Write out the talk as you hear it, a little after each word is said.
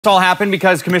This all happened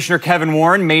because Commissioner Kevin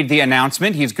Warren made the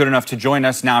announcement. He's good enough to join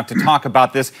us now to talk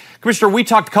about this. Commissioner, we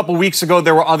talked a couple weeks ago.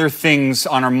 There were other things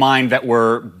on our mind that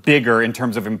were bigger in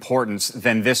terms of importance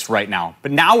than this right now.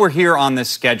 But now we're here on this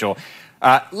schedule.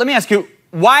 Let me ask you,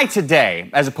 why today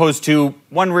as opposed to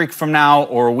 1 week from now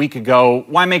or a week ago?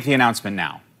 Why make the announcement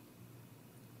now?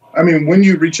 I mean, when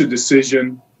you reach a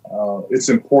decision, it's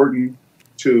important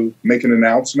to make an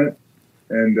announcement.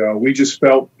 And we just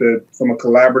felt that from a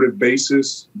collaborative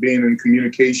basis, being in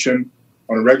communication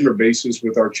on a regular basis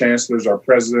with our chancellors, our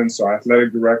presidents, our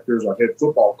athletic directors, our head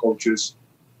football coaches,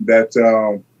 that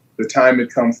the time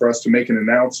had come for us to make an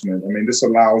announcement. I mean, this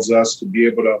allows us to be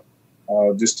able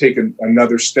to just take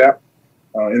another step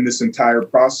in this entire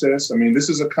process. I mean, this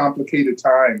is a complicated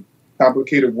time,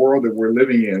 complicated world that we're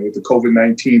living in with the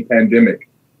COVID-19 pandemic.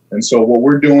 And so what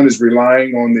we're doing is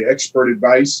relying on the expert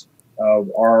advice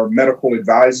of our medical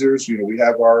advisors. You know, we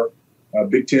have our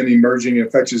Big Ten Emerging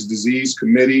Infectious Disease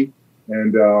Committee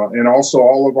and also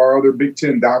all of our other Big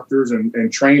Ten doctors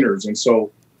and trainers. And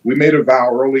so we made a vow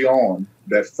early on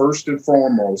that first and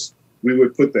foremost, we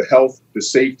would put the health, the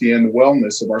safety, and the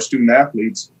wellness of our student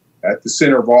athletes at the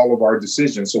center of all of our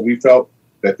decisions. So we felt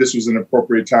that this was an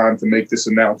appropriate time to make this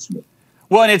announcement.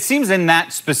 Well, and it seems in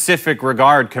that specific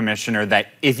regard, Commissioner,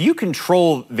 that if you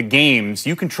control the games,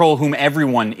 you control whom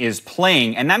everyone is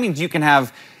playing, and that means you can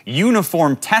have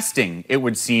uniform testing, it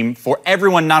would seem, for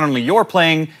everyone, not only you're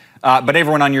playing, but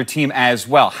everyone on your team as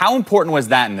well. How important was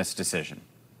that in this decision?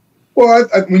 Well,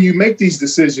 when you make these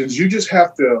decisions, you just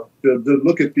have to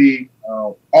look at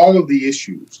all of the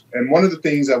issues. And one of the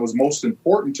things that was most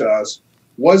important to us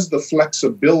was the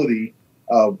flexibility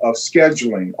of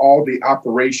scheduling all the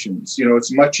operations. You know,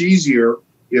 it's much easier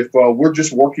if we're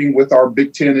just working with our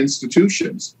Big Ten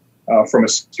institutions from a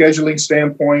scheduling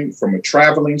standpoint, from a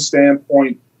traveling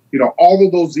standpoint, you know, all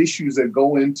of those issues that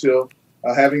go into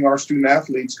having our student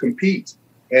athletes compete.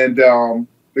 And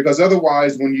because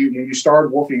otherwise, when you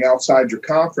start working outside your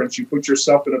conference, you put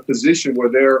yourself in a position where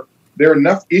there are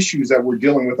enough issues that we're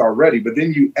dealing with already, but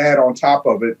then you add on top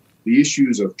of it the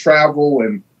issues of travel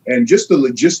and just the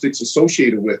logistics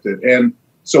associated with it. And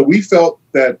so we felt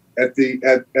that at the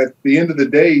end of the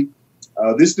day,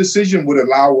 this decision would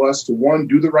allow us to, one,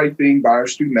 do the right thing by our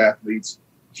student athletes,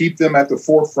 keep them at the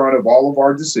forefront of all of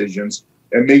our decisions,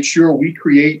 and make sure we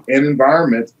create an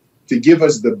environment to give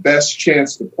us the best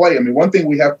chance to play. I mean, one thing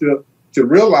we have to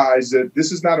realize that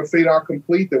this is not a fait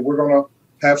accompli that we're going to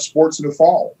have sports in the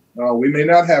fall. We may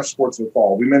not have sports in the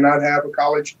fall. We may not have a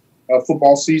college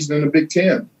football season in the Big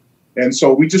Ten. And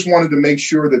so we just wanted to make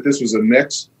sure that this was a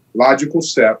next logical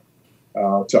step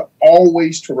to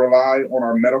always rely on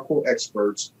our medical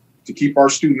experts to keep our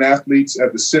student athletes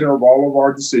at the center of all of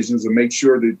our decisions and make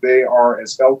sure that they are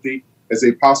as healthy as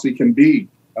they possibly can be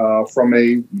from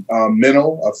a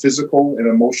mental, a physical, and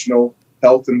emotional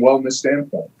health and wellness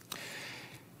standpoint.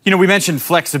 You know, we mentioned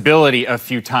flexibility a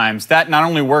few times. That not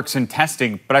only works in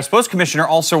testing, but I suppose, Commissioner,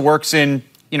 also works in,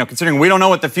 you know, considering we don't know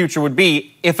what the future would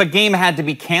be, if a game had to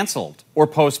be canceled or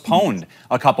postponed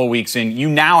a couple weeks in, you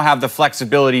now have the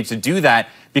flexibility to do that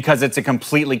because it's a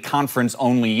completely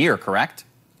conference-only year, correct?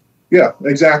 Yeah,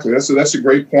 exactly. That's a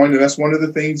great point, and that's one of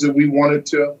the things that we wanted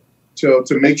to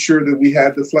make sure that we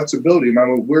had the flexibility. I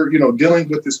mean, we're, you know, dealing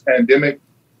with this pandemic,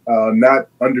 not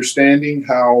understanding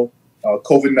how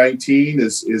COVID-19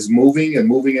 is moving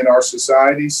in our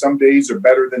society. Some days are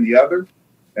better than the other.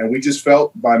 And we just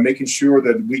felt by making sure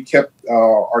that we kept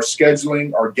our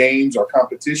scheduling, our games, our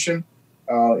competition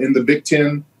in the Big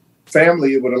Ten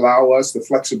family, it would allow us the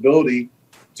flexibility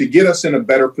to get us in a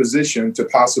better position to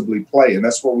possibly play. And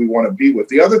that's where we want to be with.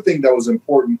 The other thing that was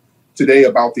important today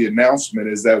about the announcement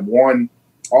is that, one,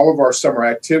 all of our summer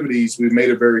activities, we've made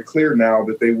it very clear now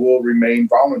that they will remain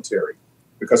voluntary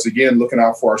because, again, looking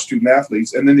out for our student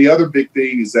athletes. And then the other big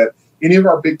thing is that any of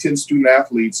our Big Ten student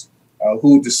athletes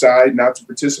who decide not to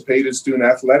participate in student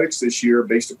athletics this year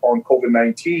based upon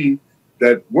COVID-19,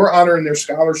 that we're honoring their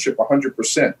scholarship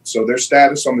 100%. So their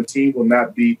status on the team will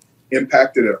not be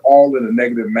impacted at all in a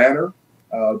negative manner,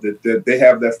 that they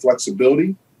have that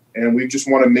flexibility. And we just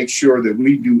want to make sure that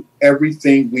we do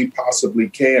everything we possibly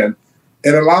can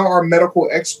and allow our medical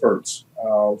experts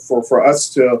for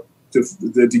us to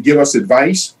give us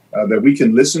advice that we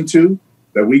can listen to,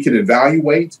 that we can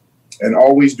evaluate, and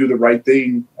always do the right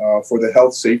thing for the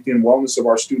health, safety, and wellness of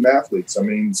our student athletes. I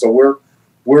mean, so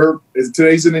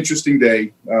today's an interesting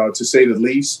day, to say the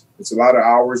least. It's a lot of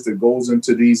hours that goes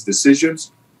into these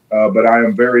decisions, but I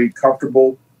am very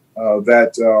comfortable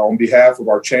that on behalf of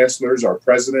our chancellors, our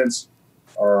presidents,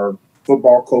 our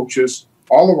football coaches,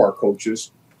 all of our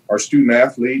coaches, our student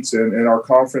athletes, and our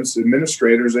conference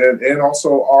administrators, and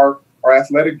also our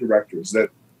athletic directors that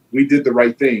we did the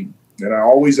right thing. And I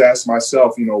always ask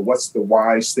myself, what's the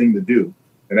wise thing to do?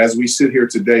 And as we sit here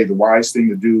today, the wise thing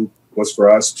to do was for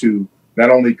us to not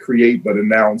only create but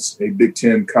announce a Big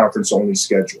Ten conference-only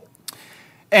schedule.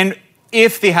 And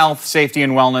if the health, safety,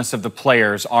 and wellness of the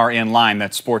players are in line,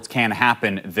 that sports can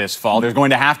happen this fall, there's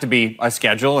going to have to be a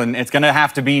schedule, and it's going to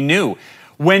have to be new.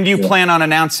 When do you plan on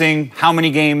announcing how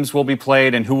many games will be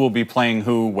played and who will be playing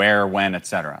who, where, when, et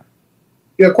cetera?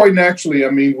 Yeah, quite naturally. I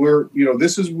mean,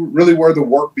 this is really where the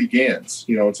work begins,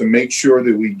 to make sure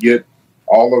that we get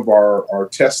all of our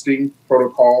testing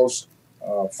protocols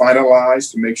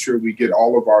finalized, to make sure we get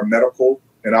all of our medical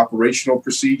and operational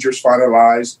procedures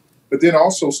finalized, but then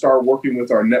also start working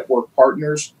with our network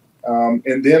partners.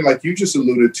 And then, like you just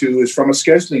alluded to, is from a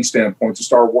scheduling standpoint, to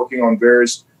start working on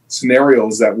various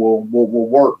scenarios that will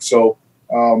work. So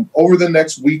over the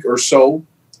next week or so,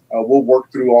 we'll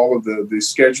work through all of the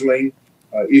scheduling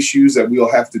issues that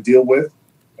we'll have to deal with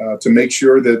to make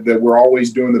sure that we're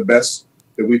always doing the best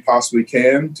that we possibly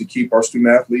can to keep our student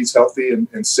athletes healthy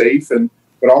and safe,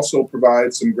 but also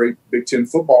provide some great Big Ten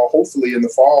football, hopefully in the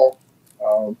fall,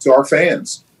 to our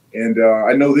fans. And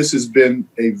I know this has been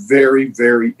a very,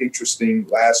 very interesting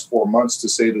last 4 months, to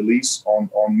say the least, on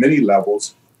many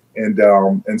levels.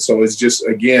 And so it's just,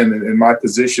 again, in my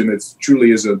position, it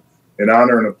truly is an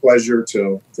honor and a pleasure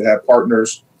to have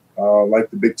partners like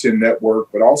the Big Ten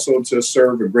Network, but also to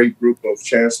serve a great group of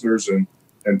chancellors and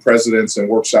presidents and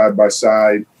work side by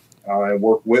side and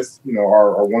work with,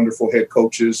 our wonderful head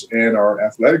coaches and our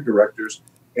athletic directors.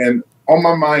 And on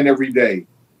my mind every day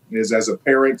is, as a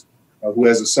parent who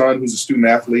has a son who's a student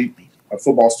athlete, a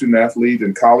football student athlete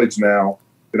in college now,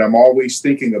 that I'm always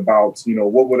thinking about,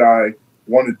 what would I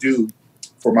want to do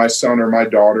for my son or my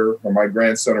daughter or my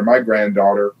grandson or my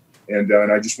granddaughter. And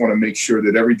I just want to make sure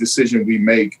that every decision we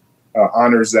make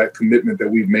honors that commitment that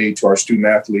we've made to our student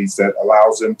athletes, that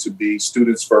allows them to be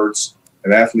students first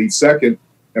and athletes second,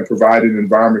 and provide an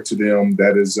environment to them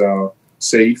that is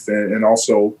safe and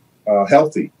also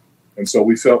healthy. And so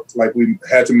we felt like we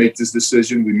had to make this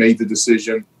decision. We made the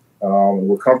decision.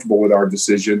 We're comfortable with our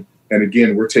decision. And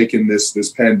again, we're taking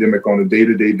this pandemic on a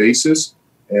day-to-day basis.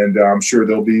 And I'm sure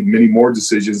there'll be many more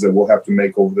decisions that we'll have to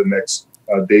make over the next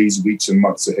days, weeks, and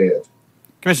months ahead.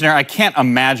 Commissioner, I can't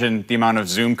imagine the amount of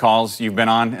Zoom calls you've been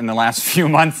on in the last few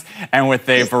months and with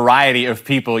the variety of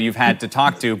people you've had to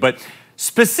talk to. But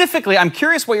specifically, I'm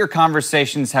curious what your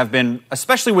conversations have been,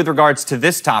 especially with regards to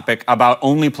this topic about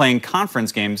only playing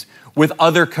conference games, with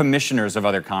other commissioners of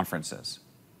other conferences.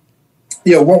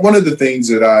 Yeah, one of the things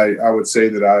that I would say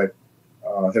that I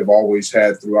have always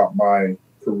had throughout my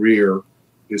career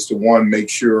is to, one, make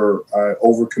sure I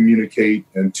over-communicate,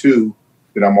 and two,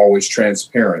 that I'm always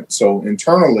transparent. So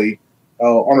internally,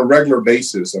 on a regular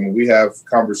basis, we have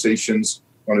conversations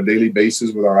on a daily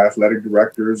basis with our athletic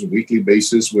directors, a weekly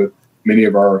basis with many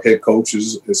of our head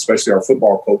coaches, especially our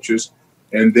football coaches.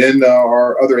 And then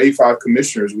our other A5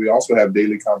 commissioners, we also have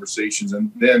daily conversations.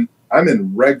 And then I'm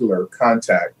in regular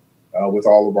contact with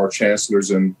all of our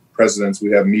chancellors and presidents.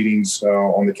 We have meetings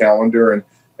on the calendar.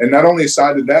 And not only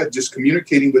aside of that, just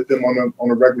communicating with them on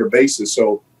a regular basis.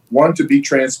 So, one, to be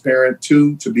transparent,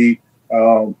 two, to be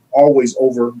always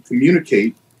over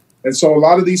communicate. And so a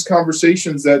lot of these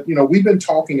conversations that, we've been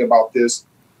talking about this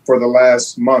for the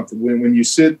last month. When you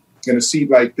sit in a seat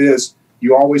like this,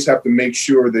 you always have to make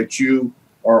sure that you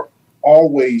are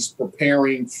always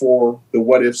preparing for the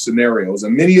what if scenarios,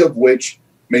 and many of which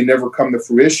may never come to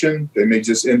fruition. They may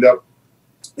just end up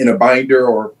in a binder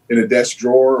or in a desk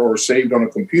drawer or saved on a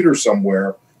computer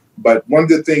somewhere. But one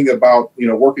good thing about,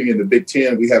 working in the Big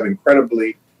Ten, we have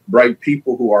incredibly bright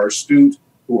people who are astute,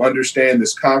 who understand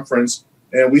this conference,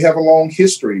 and we have a long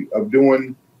history of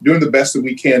doing the best that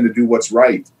we can to do what's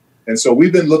right. And so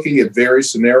we've been looking at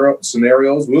various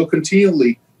scenarios. We'll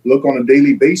continually look on a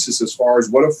daily basis as far as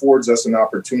what affords us an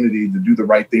opportunity to do the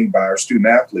right thing by our student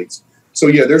athletes. So,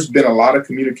 yeah, there's been a lot of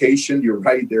communication. You're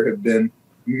right. There have been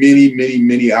many, many,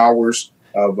 many hours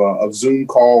of Zoom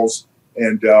calls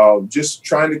and just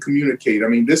trying to communicate.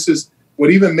 This is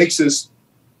what even makes this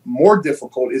more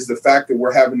difficult, is the fact that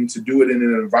we're having to do it in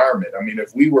an environment.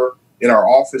 If we were in our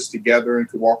office together and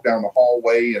could walk down the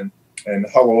hallway and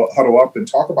huddle up and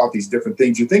talk about these different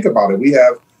things, you think about it. We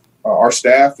have our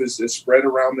staff is spread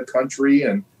around the country,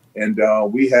 and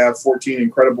we have 14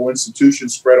 incredible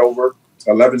institutions spread over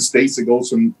 11 states. That goes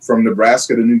from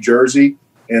Nebraska to New Jersey.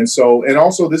 And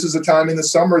also this is a time in the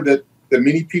summer that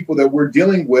many people that we're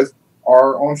dealing with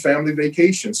are on family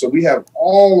vacation. So we have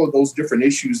all of those different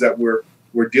issues that we're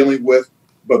dealing with.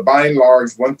 But by and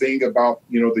large, one thing about,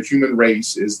 the human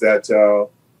race is that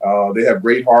they have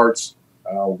great hearts.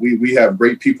 We have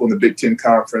great people in the Big Ten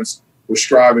Conference. We're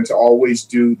striving to always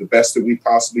do the best that we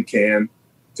possibly can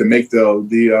to make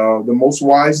the most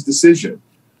wise decision.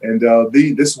 And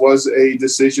this was a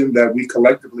decision that we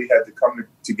collectively had to come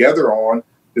together on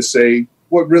to say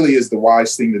what really is the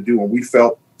wise thing to do. And we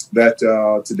felt that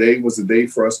today was the day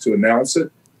for us to announce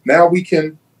it. Now we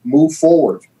can move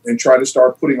forward and try to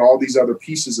start putting all these other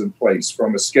pieces in place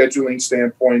from a scheduling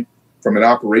standpoint, from an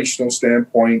operational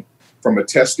standpoint, from a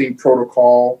testing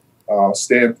protocol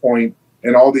standpoint,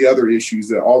 and all the other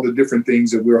issues, all the different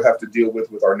things that we'll have to deal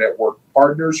with our network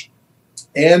partners,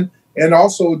 and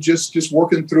also just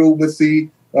working through with the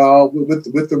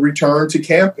return to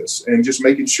campus and just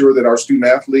making sure that our student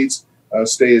athletes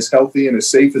stay as healthy and as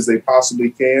safe as they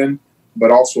possibly can, but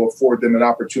also afford them an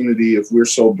opportunity, if we're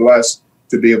so blessed,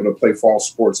 to be able to play fall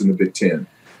sports in the Big Ten.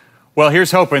 Well,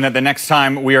 here's hoping that the next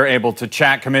time we are able to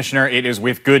chat, Commissioner, it is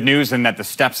with good news and that the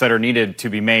steps that are needed to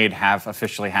be made have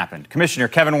officially happened. Commissioner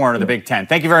Kevin Warren of the Big Ten,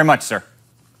 thank you very much, sir.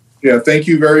 Yeah, thank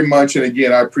you very much. And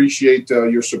again, I appreciate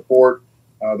your support,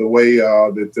 the way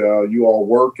that you all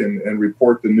work and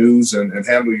report the news and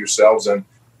handle yourselves.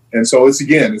 And so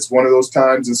it's one of those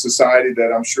times in society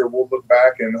that I'm sure we'll look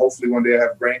back and hopefully one day I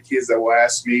have grandkids that will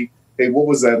ask me, hey, what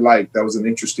was that like? That was an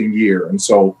interesting year. And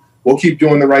so we'll keep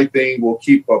doing the right thing. We'll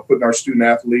keep putting our student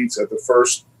athletes at the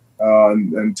first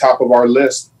and top of our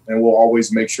list. And we'll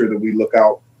always make sure that we look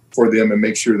out for them and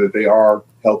make sure that they are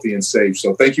healthy and safe.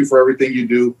 So thank you for everything you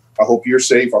do. I hope you're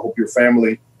safe. I hope your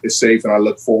family is safe. And I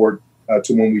look forward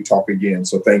to when we talk again.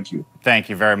 So thank you. Thank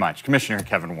you very much. Commissioner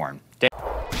Kevin Warren.